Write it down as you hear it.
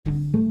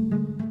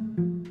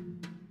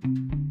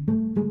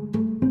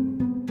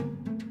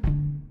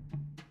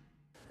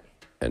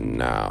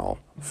now,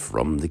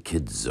 from the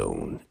Kids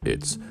Zone,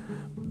 it's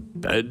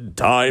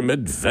Bedtime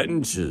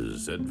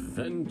Adventures.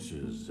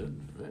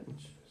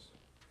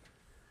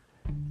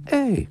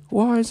 Hey,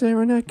 why is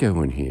there an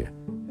echo in here?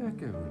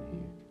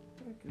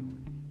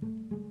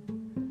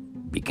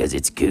 Because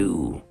it's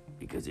cool.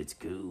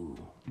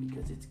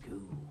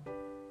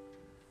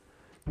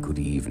 Good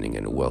evening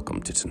and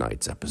welcome to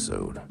tonight's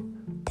episode,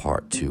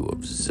 part 2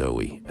 of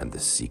Zoe and the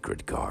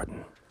Secret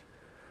Garden.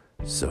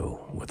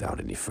 So, without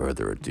any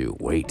further ado,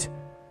 wait.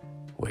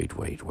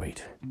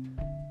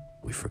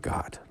 We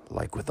forgot.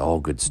 Like with all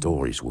good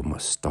stories, we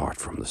must start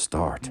from the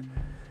start,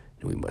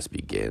 and we must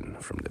begin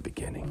from the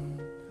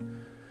beginning.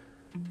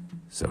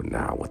 So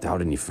now,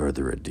 without any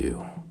further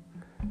ado,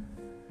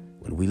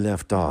 when we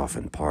left off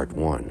in part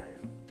 1,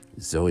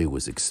 Zoe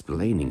was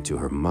explaining to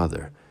her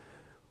mother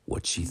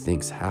what she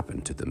thinks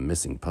happened to the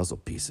missing puzzle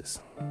pieces.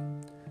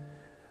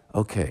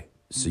 Okay,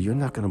 so you're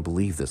not going to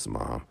believe this,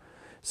 Mom.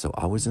 So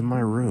I was in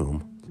my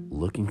room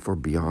looking for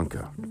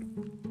Bianca.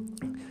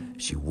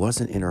 She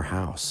wasn't in her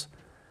house.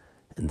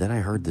 And then I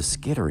heard the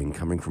skittering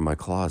coming from my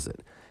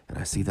closet, and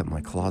I see that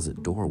my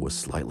closet door was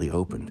slightly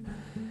opened.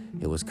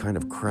 It was kind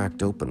of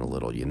cracked open a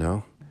little, you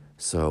know?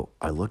 So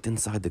I looked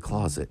inside the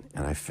closet,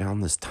 and I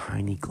found this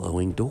tiny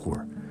glowing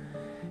door.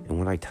 And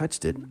when I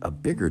touched it, a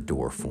bigger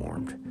door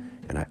formed,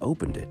 and I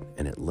opened it,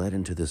 and it led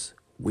into this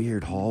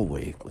weird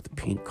hallway with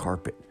pink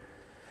carpet.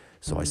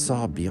 So I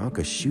saw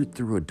Bianca shoot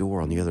through a door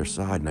on the other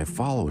side, and I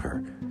followed her,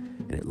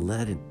 and it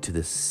led into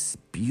this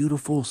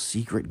beautiful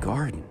secret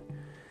garden.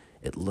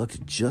 It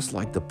looked just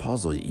like the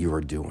puzzle that you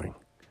were doing.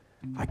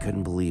 I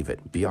couldn't believe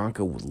it.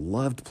 Bianca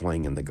loved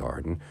playing in the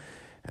garden,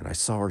 and I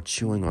saw her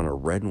chewing on a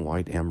red and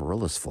white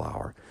amaryllis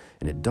flower,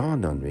 and it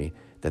dawned on me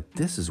that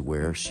this is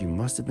where she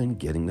must have been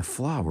getting the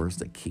flowers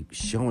that keep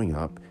showing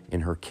up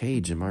in her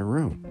cage in my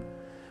room.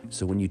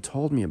 So when you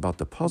told me about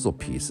the puzzle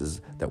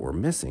pieces that were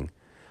missing,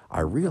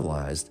 I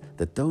realized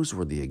that those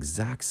were the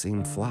exact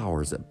same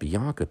flowers that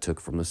Bianca took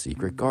from the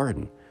secret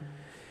garden.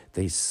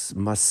 They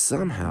must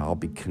somehow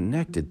be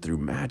connected through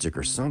magic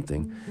or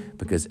something,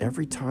 because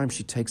every time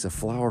she takes a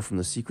flower from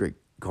the secret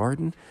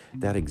garden,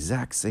 that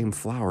exact same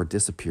flower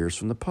disappears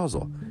from the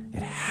puzzle.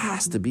 It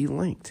has to be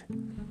linked.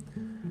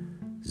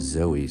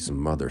 Zoe's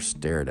mother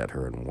stared at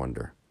her in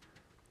wonder.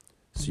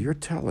 So you're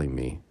telling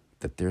me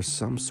that there's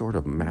some sort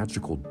of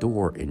magical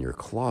door in your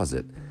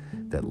closet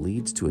that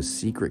leads to a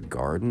secret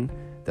garden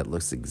that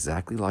looks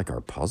exactly like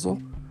our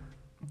puzzle?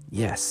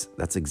 Yes,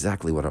 that's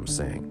exactly what I'm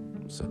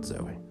saying, said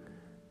Zoe.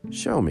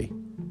 Show me.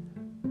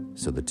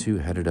 So the two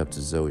headed up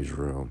to Zoe's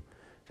room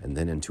and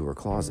then into her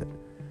closet.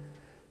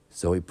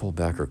 Zoe pulled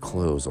back her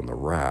clothes on the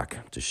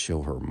rack to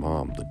show her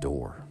mom the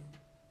door.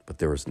 But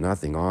there was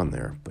nothing on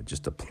there but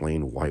just a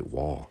plain white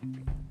wall.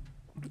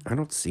 I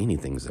don't see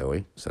anything,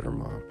 Zoe, said her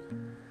mom.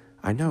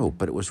 I know,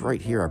 but it was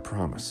right here, I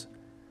promise.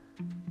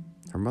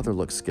 Her mother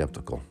looked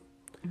skeptical.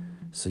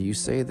 So you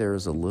say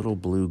there's a little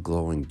blue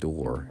glowing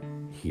door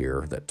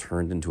here that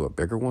turned into a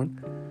bigger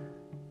one?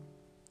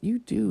 You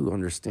do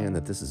understand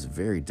that this is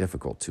very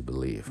difficult to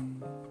believe.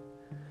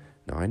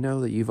 Now, I know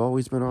that you've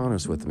always been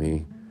honest with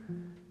me,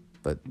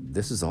 but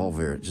this is all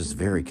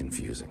very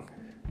confusing.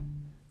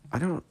 I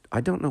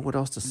don't know what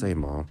else to say,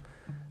 Mom.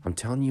 I'm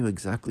telling you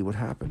exactly what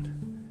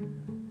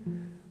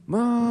happened.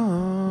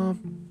 Mom,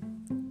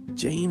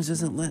 James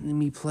isn't letting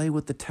me play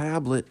with the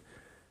tablet.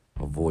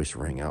 A voice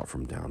rang out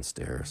from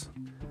downstairs.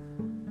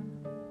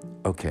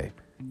 Okay,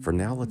 for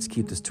now let's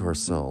keep this to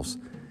ourselves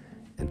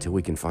until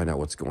we can find out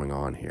what's going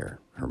on here,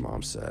 her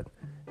mom said.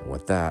 And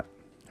with that,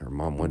 her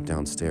mom went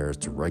downstairs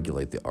to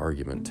regulate the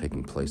argument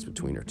taking place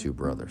between her two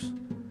brothers.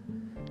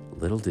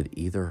 Little did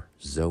either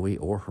Zoe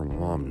or her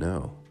mom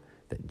know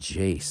that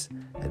Jace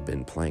had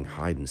been playing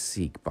hide and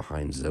seek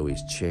behind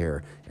Zoe's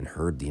chair and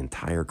heard the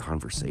entire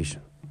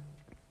conversation.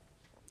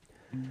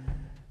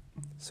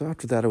 So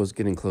after that, it was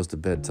getting close to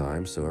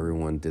bedtime, so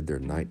everyone did their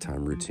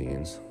nighttime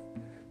routines.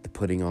 The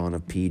putting on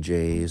of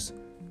PJs,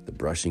 the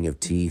brushing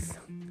of teeth,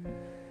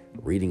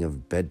 reading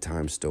of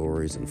bedtime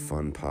stories and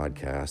fun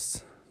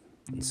podcasts.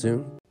 And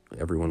soon,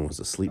 everyone was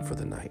asleep for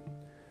the night.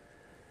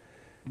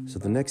 So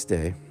the next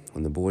day,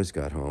 when the boys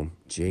got home,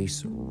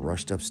 Jace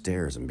rushed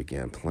upstairs and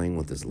began playing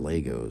with his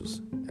Legos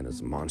and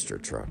his monster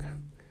truck.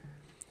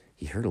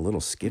 He heard a little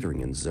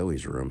skittering in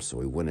Zoe's room, so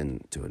he went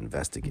in to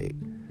investigate.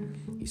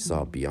 He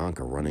saw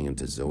Bianca running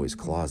into Zoe's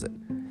closet,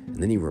 and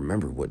then he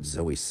remembered what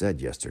Zoe said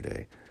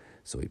yesterday.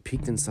 So he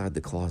peeked inside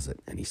the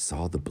closet, and he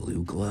saw the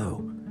blue glow.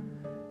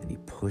 And he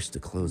pushed the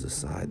clothes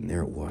aside, and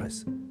there it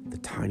was, the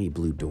tiny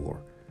blue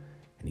door.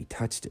 And he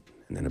touched it,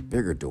 and then a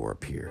bigger door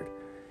appeared.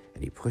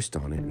 And he pushed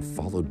on it and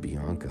followed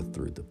Bianca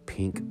through the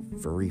pink,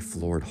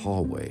 furry-floored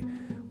hallway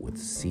with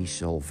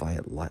seashell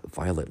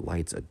violet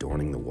lights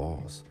adorning the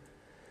walls.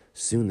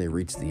 Soon they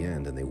reached the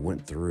end, and they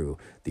went through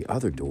the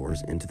other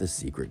doors into the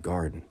secret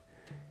garden.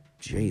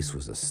 Jace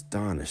was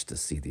astonished to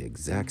see the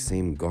exact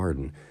same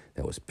garden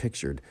that was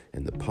pictured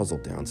in the puzzle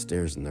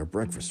downstairs in their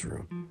breakfast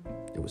room.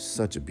 It was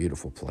such a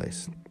beautiful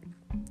place.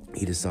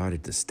 He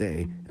decided to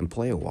stay and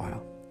play a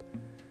while.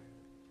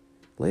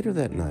 Later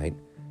that night,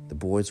 the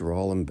boys were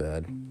all in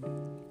bed,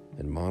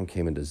 and Mom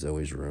came into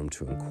Zoe's room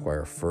to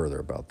inquire further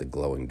about the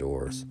glowing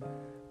doors,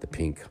 the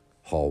pink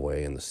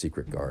hallway, and the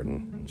secret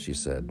garden. And she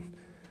said,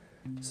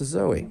 "So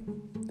Zoe,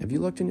 have you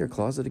looked in your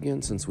closet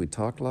again since we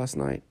talked last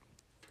night?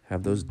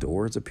 Have those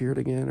doors appeared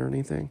again or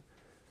anything?"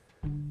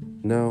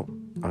 "No,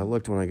 I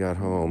looked when I got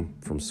home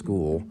from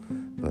school,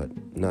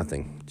 but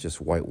nothing,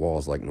 just white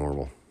walls like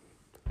normal."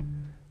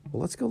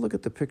 "Well, let's go look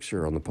at the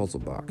picture on the puzzle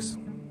box.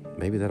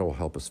 Maybe that'll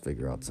help us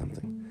figure out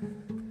something."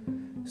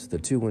 So the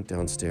two went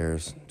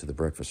downstairs to the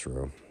breakfast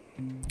room,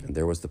 and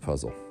there was the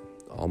puzzle,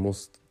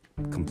 almost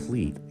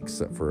complete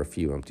except for a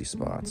few empty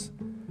spots.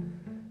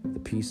 The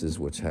pieces,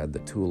 which had the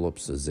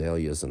tulips,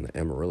 azaleas, and the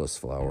amaryllis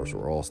flowers,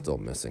 were all still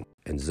missing,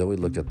 and Zoe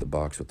looked at the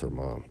box with her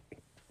mom.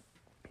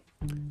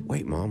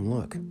 "Wait, Mom,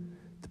 look.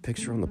 The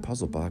picture on the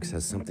puzzle box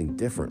has something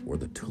different where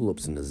the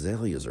tulips and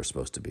azaleas are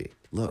supposed to be.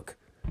 Look."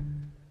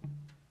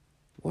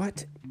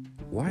 "What?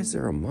 Why is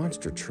there a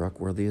monster truck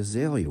where the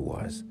azalea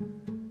was?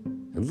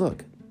 And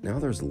look, now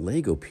there's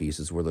Lego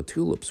pieces where the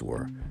tulips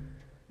were.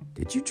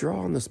 Did you draw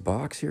on this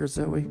box here,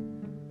 Zoe?"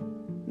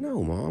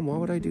 "No, Mom, why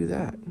would I do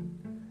that?"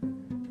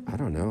 "I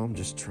don't know, I'm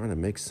just trying to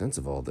make sense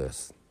of all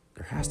this.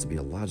 There has to be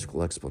a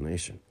logical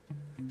explanation."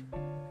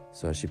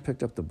 So as she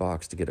picked up the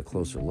box to get a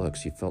closer look,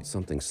 she felt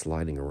something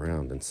sliding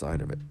around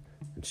inside of it,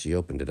 and she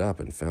opened it up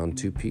and found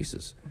two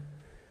pieces.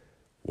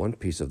 One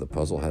piece of the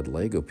puzzle had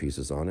Lego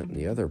pieces on it, and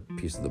the other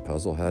piece of the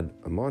puzzle had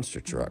a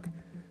monster truck.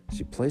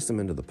 She placed them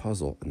into the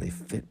puzzle, and they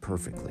fit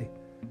perfectly.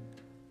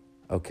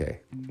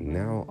 Okay,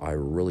 now I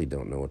really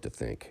don't know what to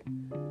think.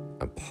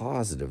 I'm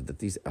positive that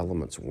these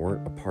elements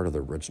weren't a part of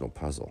the original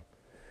puzzle,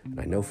 and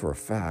I know for a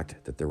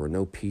fact that there were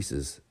no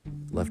pieces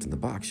left in the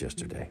box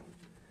yesterday.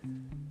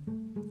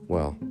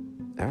 Well,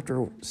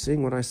 after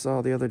seeing what I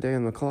saw the other day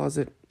in the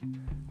closet,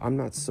 I'm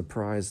not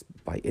surprised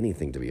by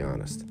anything, to be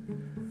honest.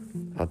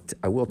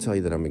 I will tell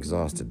you that I'm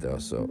exhausted, though,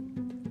 so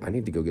I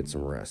need to go get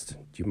some rest.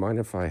 Do you mind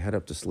if I head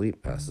up to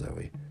sleep?" asked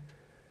Zoe.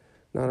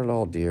 "Not at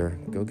all, dear.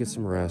 Go get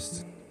some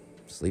rest.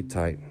 Sleep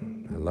tight.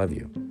 I love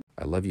you."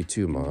 "I love you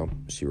too,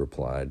 Mom," she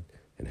replied,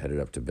 and headed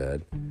up to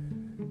bed.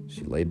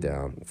 She laid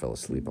down and fell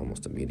asleep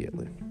almost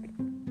immediately.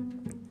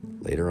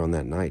 Later on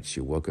that night,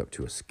 she woke up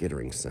to a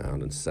skittering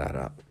sound and sat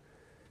up.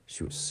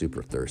 She was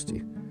super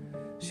thirsty.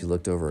 She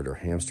looked over at her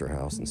hamster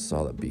house and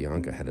saw that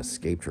Bianca had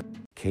escaped her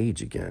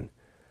cage again.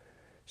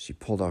 She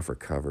pulled off her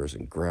covers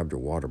and grabbed her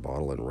water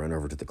bottle and ran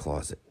over to the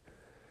closet.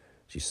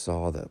 She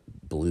saw the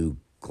blue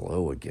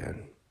glow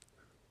again.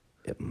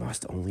 "It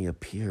must only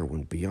appear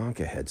when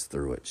Bianca heads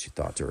through it," she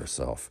thought to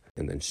herself,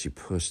 and then she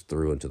pushed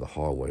through into the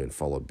hallway and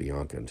followed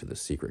Bianca into the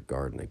secret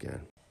garden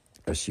again.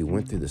 As she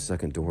went through the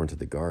second door into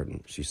the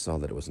garden, she saw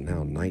that it was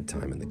now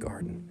nighttime in the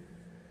garden,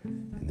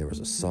 and there was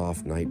a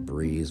soft night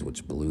breeze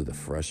which blew the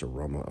fresh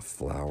aroma of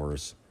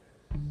flowers,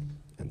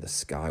 and the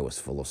sky was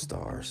full of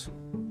stars.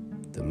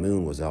 The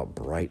moon was out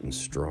bright and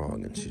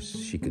strong, and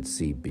she could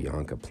see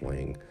Bianca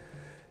playing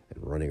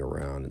and running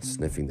around and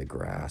sniffing the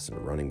grass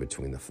and running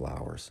between the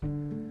flowers.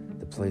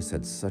 The place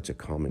had such a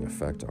calming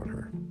effect on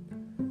her.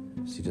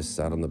 She just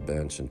sat on the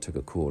bench and took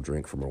a cool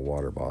drink from her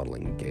water bottle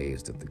and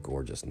gazed at the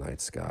gorgeous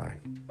night sky.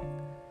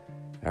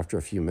 After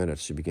a few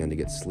minutes, she began to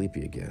get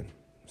sleepy again,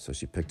 so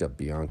she picked up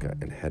Bianca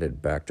and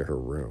headed back to her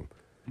room.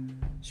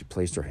 She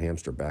placed her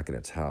hamster back in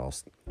its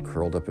house,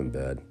 curled up in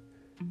bed,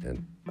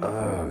 and,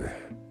 ugh,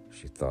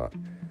 she thought,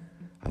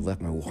 "I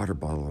left my water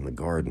bottle in the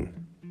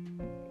garden.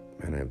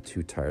 Man, I'm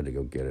too tired to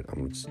go get it.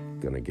 I'm just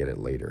going to get it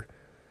later."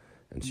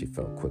 And she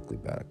fell quickly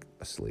back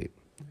asleep.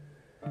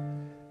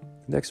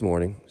 The next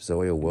morning,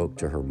 Zoe awoke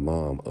to her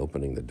mom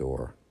opening the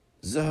door.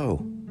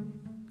 "Zoe,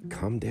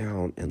 come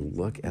down and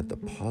look at the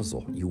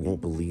puzzle. You won't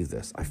believe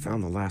this. I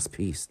found the last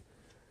piece."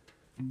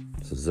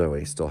 So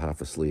Zoe, still half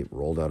asleep,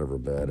 rolled out of her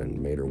bed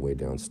and made her way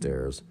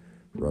downstairs,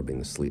 rubbing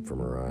the sleep from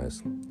her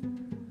eyes.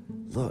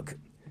 "Look,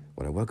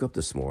 when I woke up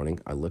this morning,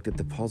 I looked at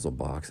the puzzle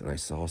box and I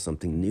saw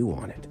something new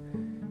on it.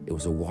 It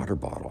was a water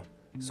bottle.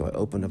 So I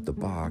opened up the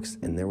box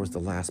and there was the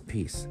last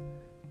piece.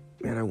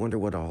 Man, I wonder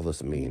what all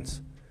this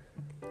means."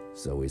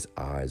 Zoe's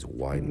eyes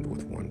widened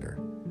with wonder.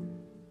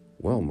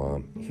 "Well,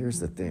 Mom, here's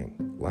the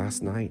thing.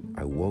 Last night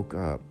I woke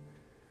up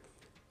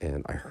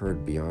and I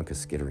heard Bianca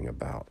skittering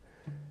about.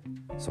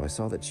 So I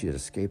saw that she had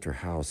escaped her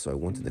house, so I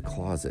went to the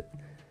closet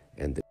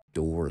and the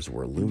doors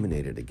were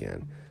illuminated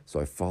again. So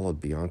I followed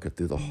Bianca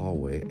through the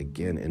hallway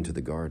again into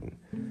the garden.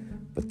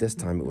 But this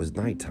time it was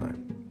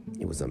nighttime.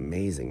 It was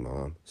amazing,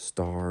 Mom.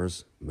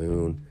 Stars,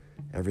 moon,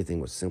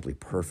 everything was simply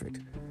perfect.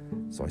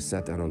 So I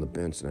sat down on the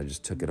bench and I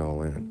just took it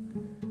all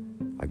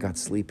in. I got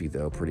sleepy,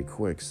 though, pretty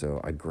quick, so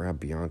I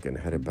grabbed Bianca and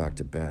headed back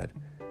to bed.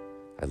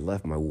 I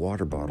left my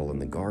water bottle in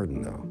the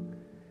garden, though,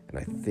 and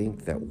I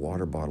think that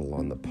water bottle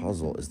on the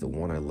puzzle is the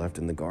one I left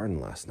in the garden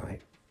last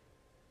night."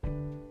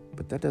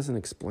 "But that doesn't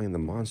explain the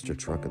monster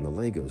truck and the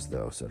Legos,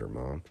 though," said her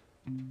mom.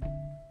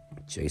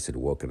 Jace had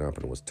woken up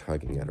and was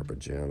tugging at her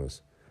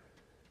pajamas.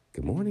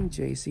 "Good morning,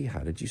 Jacey.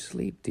 How did you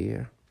sleep,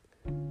 dear?"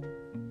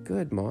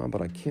 "Good, Mom,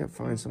 but I can't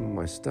find some of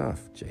my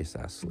stuff," Jace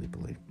asked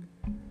sleepily.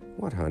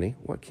 "What, honey?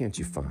 What can't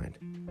you find?"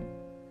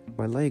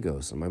 "My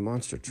Legos and my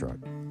monster truck."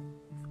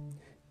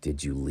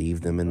 Did you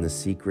leave them in the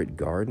secret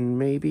garden,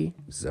 maybe?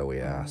 Zoe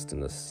asked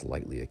in a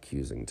slightly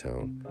accusing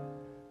tone.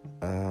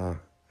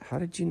 How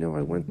did you know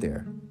I went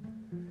there?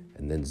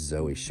 And then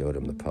Zoe showed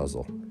him the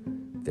puzzle.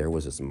 There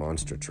was his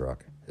monster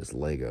truck, his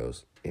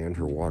Legos, and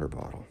her water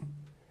bottle.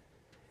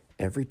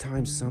 Every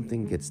time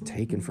something gets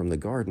taken from the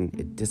garden,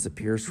 it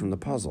disappears from the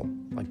puzzle,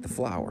 like the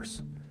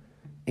flowers.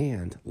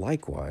 And,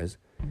 likewise,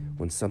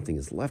 when something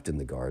is left in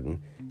the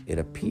garden, it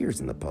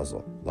appears in the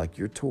puzzle, like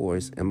your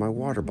toys and my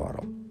water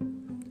bottle.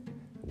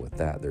 With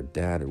that, their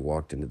dad had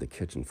walked into the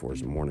kitchen for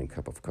his morning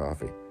cup of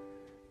coffee.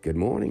 Good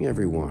morning,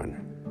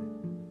 everyone.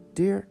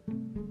 Dear,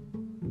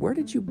 where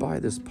did you buy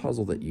this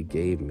puzzle that you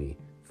gave me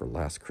for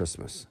last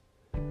Christmas?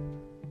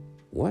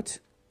 What?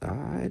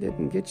 I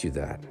didn't get you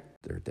that,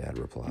 their dad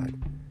replied.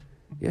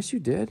 Yes, you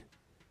did.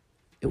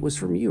 It was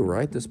from you,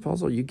 right, this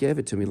puzzle? You gave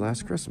it to me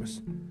last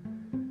Christmas.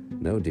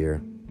 No,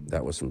 dear,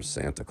 that was from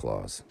Santa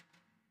Claus.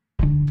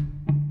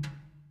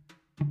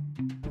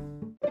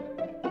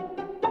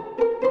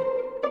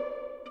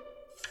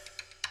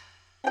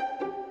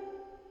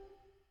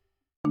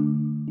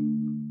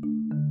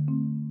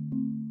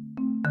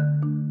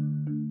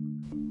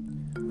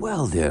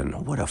 Well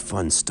then, what a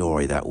fun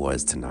story that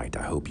was tonight.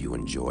 I hope you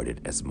enjoyed it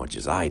as much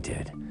as I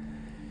did.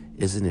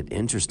 Isn't it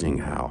interesting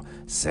how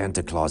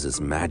Santa Claus's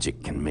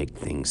magic can make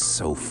things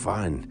so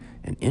fun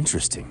and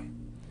interesting?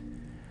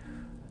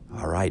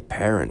 All right,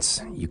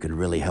 parents, you could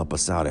really help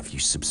us out if you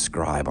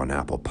subscribe on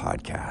Apple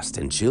Podcast.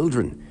 And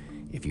children,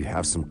 if you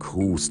have some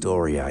cool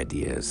story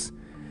ideas,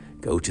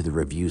 go to the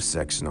review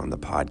section on the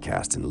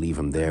podcast and leave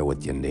them there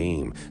with your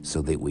name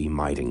so that we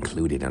might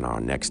include it in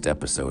our next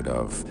episode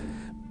of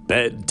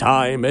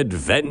Bedtime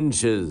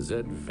Adventures.